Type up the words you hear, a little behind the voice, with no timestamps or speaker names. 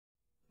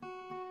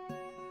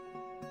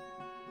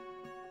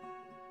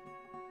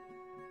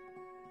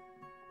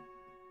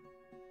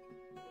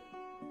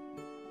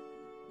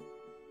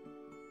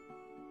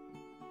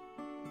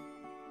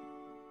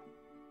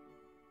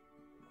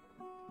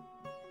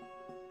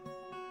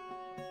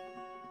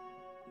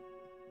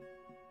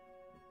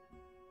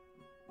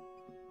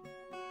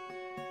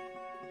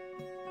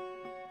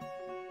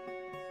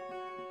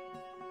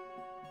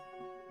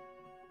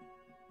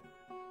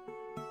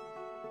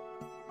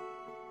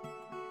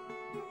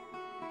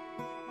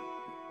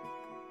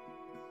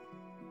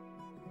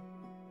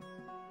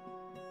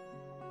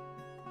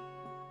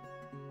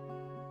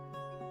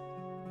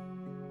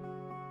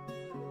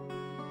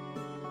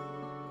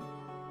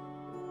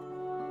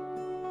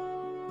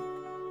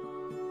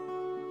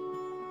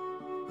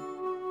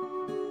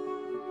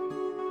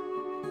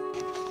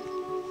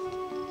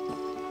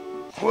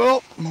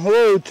Well,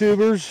 hello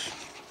tubers.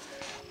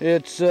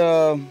 It's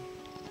hell,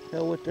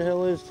 what the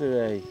hell is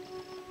today?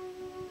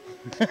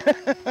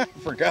 I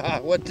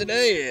forgot what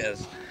today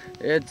is.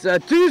 It's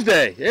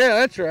Tuesday. Yeah,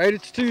 that's right.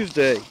 It's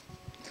Tuesday.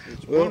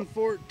 It's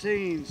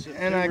 1/14,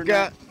 and I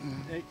got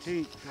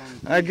 18th.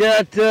 I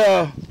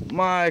got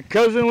my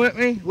cousin with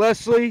me,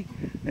 Leslie,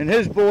 and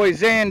his boy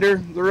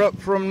Xander. They're up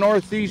from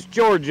northeast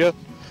Georgia.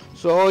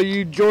 So all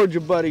you Georgia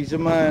buddies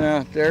of mine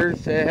out there,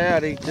 say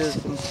howdy to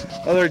some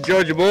other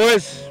Georgia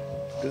boys,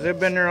 because they've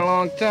been there a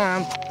long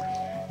time.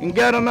 And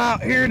got them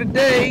out here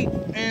today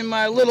in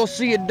my little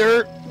sea of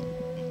dirt.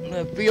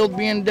 The field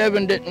being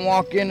Devin didn't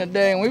walk in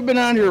today, and we've been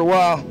out here a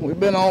while. We've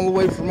been all the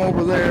way from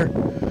over there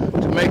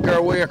to make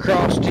our way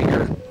across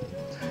here.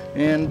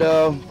 And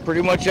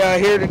pretty much out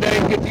here today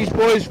to get these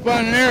boys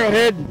finding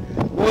Arrowhead.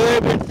 Boy,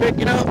 they've been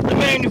picking up the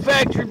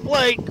manufactured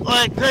plate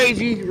like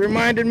crazy.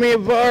 Reminded me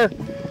of our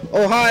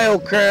Ohio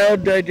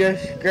crowd. They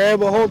just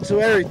grab a hold of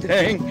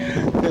everything.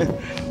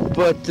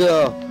 But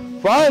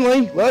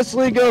finally,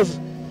 Leslie goes,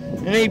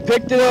 and he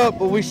picked it up,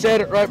 but we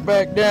set it right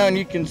back down.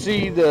 You can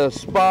see the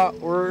spot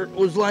where it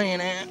was laying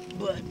at.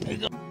 But he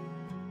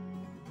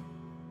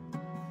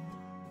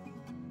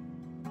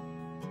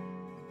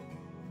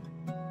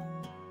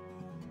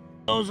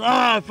goes,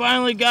 I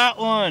finally got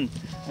one.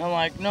 I'm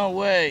like, no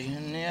way.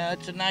 And yeah,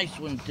 it's a nice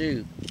one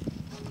too.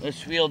 This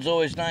field's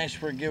always nice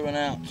for giving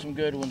out some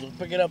good ones. We'll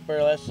pick it up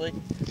there, Leslie.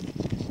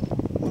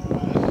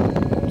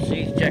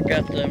 See, check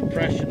out the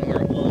impression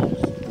where it was.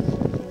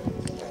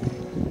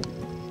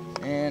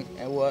 And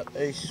what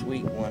a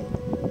sweet one.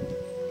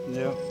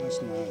 Yeah, that's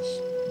nice.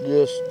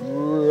 Just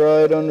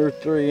right under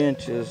 3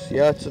 inches.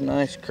 Yeah, it's a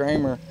nice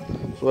Kramer.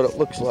 That's what it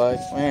looks like.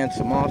 Man,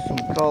 some awesome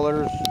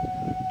colors.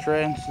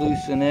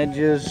 Translucent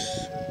edges.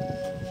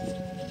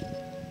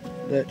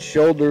 That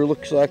shoulder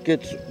looks like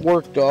it's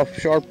worked off,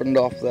 sharpened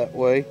off that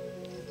way.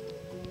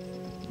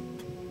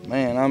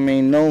 Man, I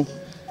mean, no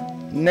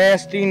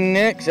nasty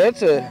nicks.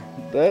 That's a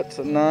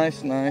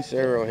nice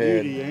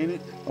Arrowhead. Beauty, ain't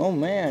it? Oh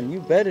man, you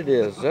bet it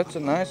is. That's a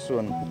nice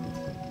one.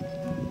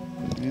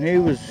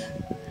 And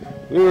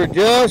we were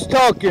just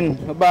talking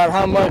about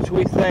how much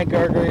we thank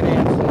our great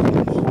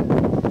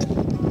ancestors.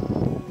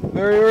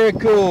 Very, very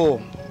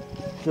cool.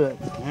 Yeah,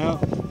 I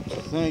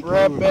think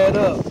wrap that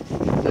up.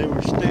 They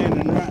were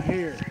standing right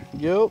here.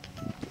 Yep.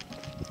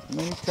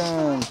 Many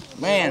times.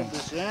 Man.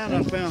 And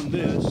I found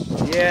this.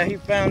 Yeah, he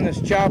found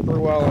this chopper a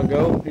while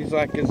ago. He's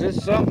like, is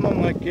this something?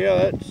 I'm like,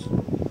 yeah, it's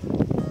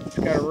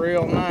got a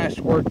real nice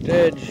worked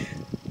edge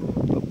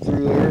up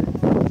through there.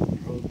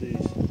 Hold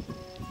these.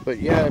 But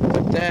yeah,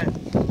 put that.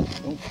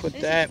 Don't put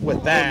that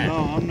with that.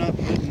 Oh, no, I'm not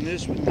putting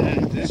this with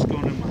that. This is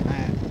going in my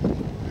hat.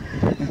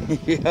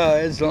 Yeah,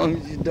 as long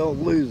as you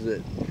don't lose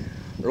it.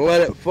 Or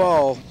let it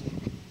fall.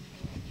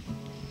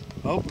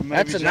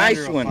 That's a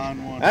nice one.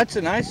 That's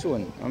a nice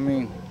one. I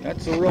mean,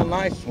 that's a real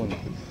nice one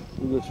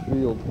for this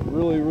field.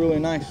 Really, really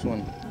nice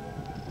one.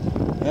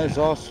 That's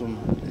awesome.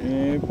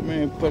 Yeah,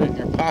 maybe put it in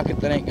your pocket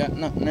that ain't got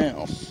nothing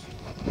else.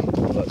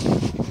 But,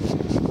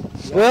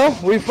 well,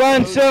 we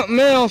find something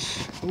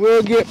else,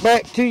 we'll get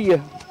back to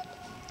you.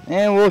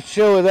 And we'll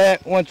show you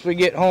that once we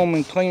get home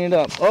and clean it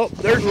up. Oh,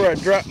 there's where I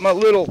dropped my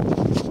little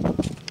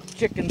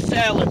chicken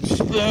salad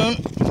spoon.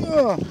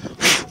 Oh.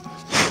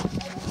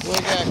 We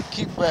gotta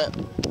keep that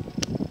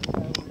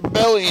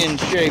belly in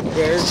shape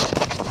there.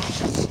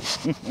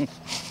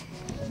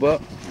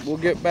 But we'll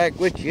get back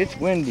with you. It's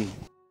windy.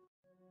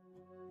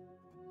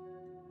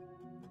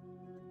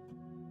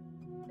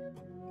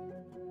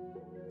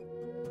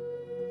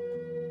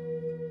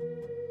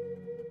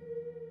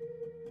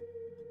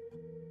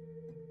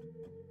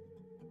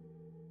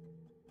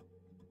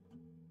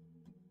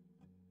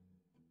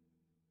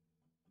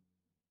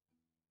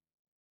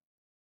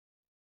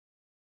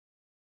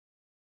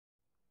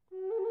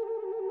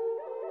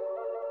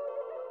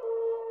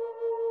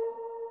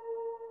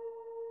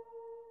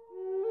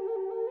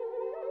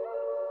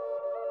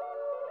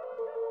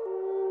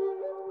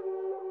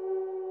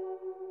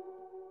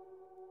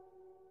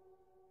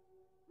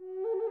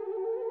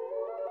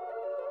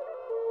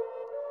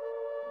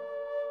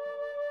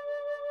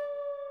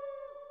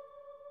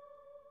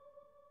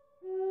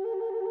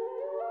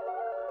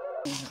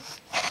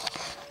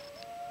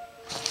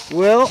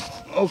 Well,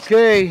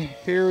 okay,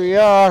 here we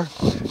are,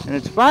 and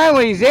it's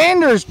finally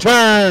Xander's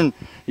turn.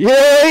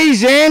 Yay,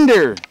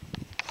 Xander!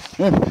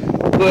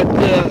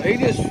 But he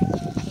just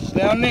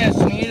found this,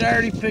 and he had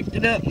already picked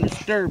it up and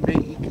disturbed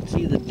it. You can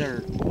see the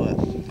dirt, but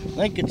I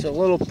think it's a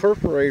little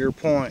perforator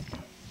point.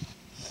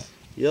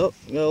 Yep,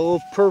 got a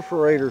little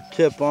perforator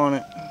tip on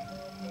it.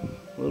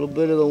 A little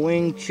bit of the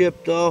wing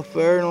chipped off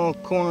there in the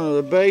little corner of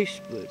the base,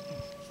 but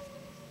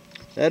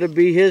that'd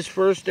be his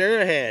first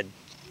Arrowhead.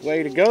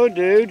 Way to go,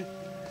 dude.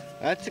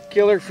 That's a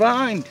killer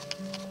find.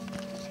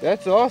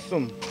 That's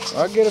awesome.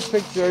 I'll get a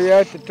picture. You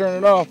have to turn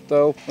it off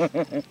though.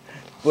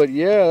 But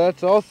yeah,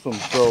 that's awesome.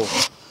 So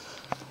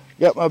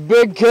got my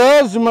big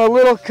cuz and my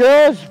little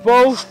cuz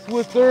both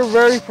with their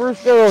very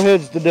first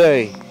Arrowheads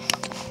today.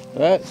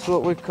 That's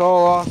what we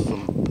call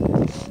awesome.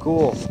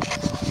 Cool.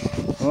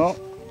 Well,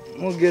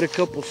 we'll get a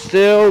couple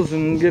stills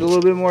and get a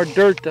little bit more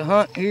dirt to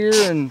hunt here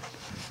and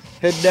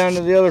head down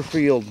to the other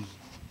field.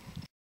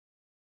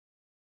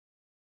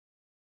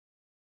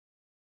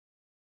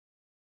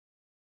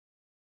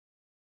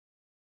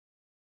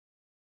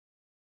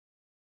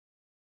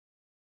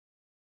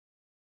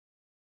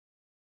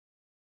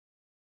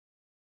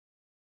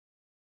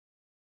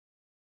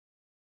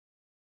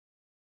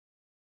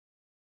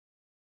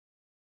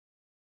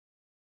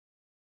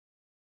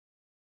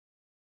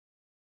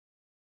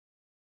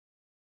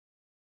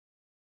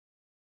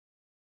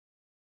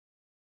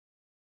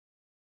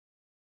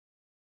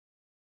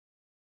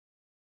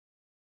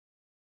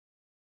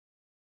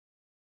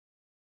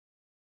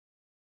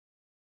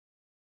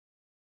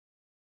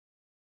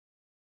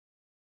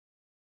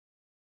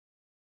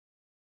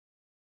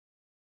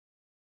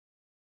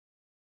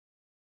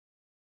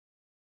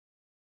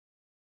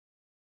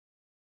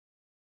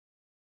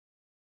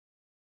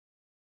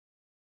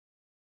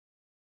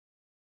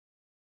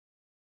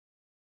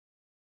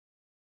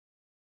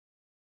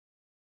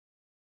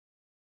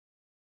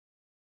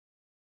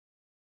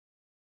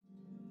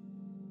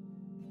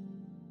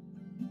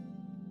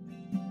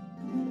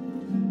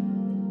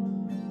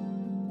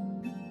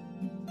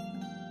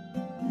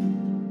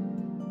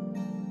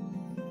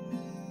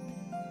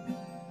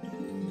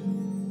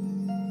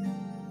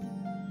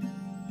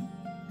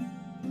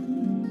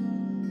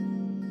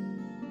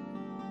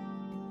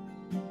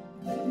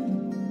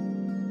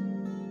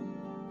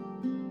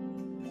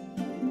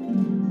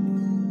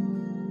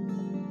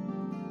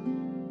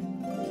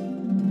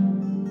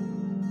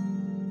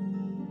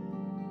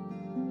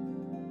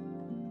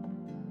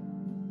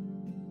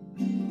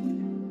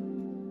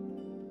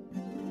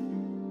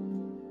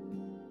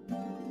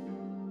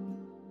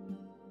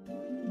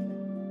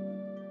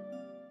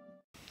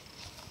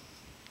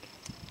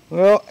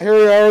 Well, here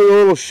we are, a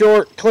little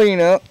short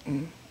cleanup.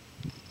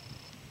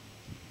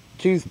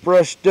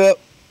 Toothbrushed up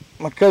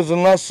my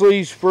cousin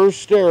Leslie's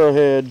first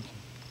arrowhead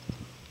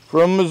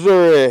from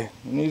Missouri.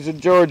 And he's a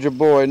Georgia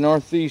boy,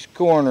 northeast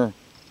corner.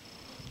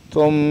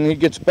 Told him he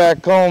gets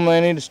back home, I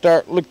need to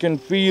start looking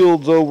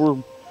fields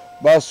over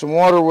by some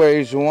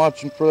waterways and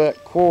watching for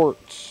that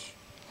quartz.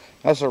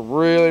 That's a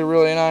really,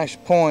 really nice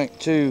point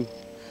too.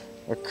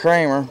 A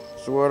Kramer,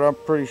 so what I'm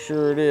pretty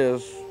sure it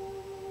is.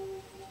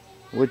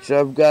 Which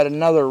I've got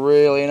another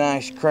really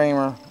nice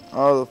Kramer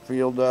out of the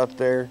field out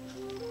there.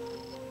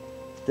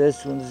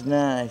 This one's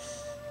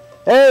nice.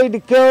 Hey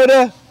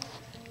Dakota,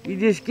 you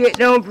just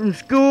getting home from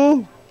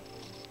school?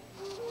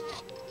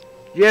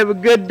 Did you have a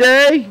good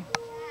day?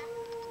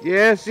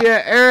 Yeah, see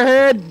that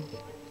arrowhead?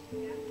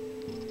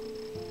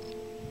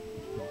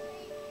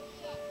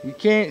 You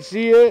can't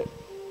see it?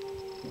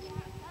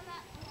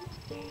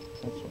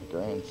 That's my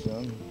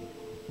grandson.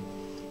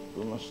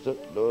 For my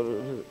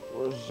stepdaughter,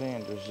 where's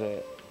Xander's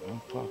at? In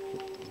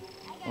pocket.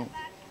 Oh.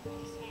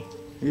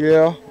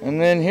 Yeah, and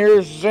then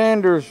here's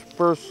Xander's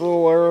first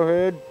little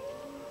arrowhead.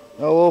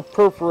 A little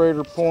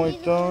perforator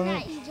point on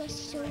it.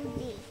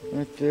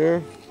 Right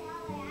there.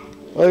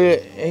 Oh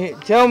yeah,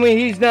 tell me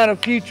he's not a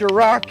future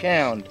rock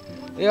hound.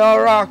 The all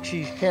rocks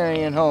he's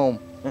carrying home.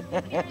 Oh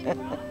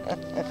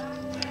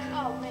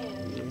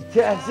man.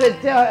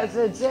 I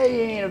said, say he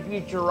ain't a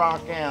future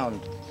rock hound.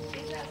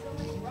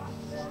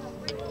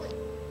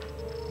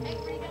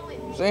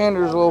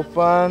 Xander's a little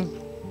fine.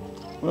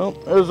 Well,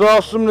 it was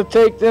awesome to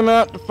take them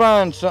out to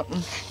find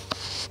something.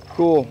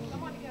 Cool.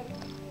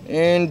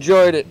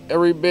 Enjoyed it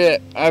every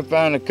bit. I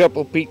found a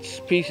couple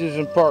pieces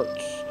and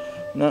parts.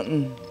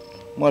 Nothing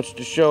much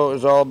to show. It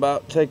was all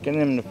about taking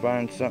them to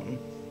find something.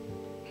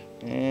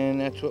 And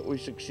that's what we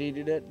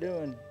succeeded at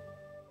doing.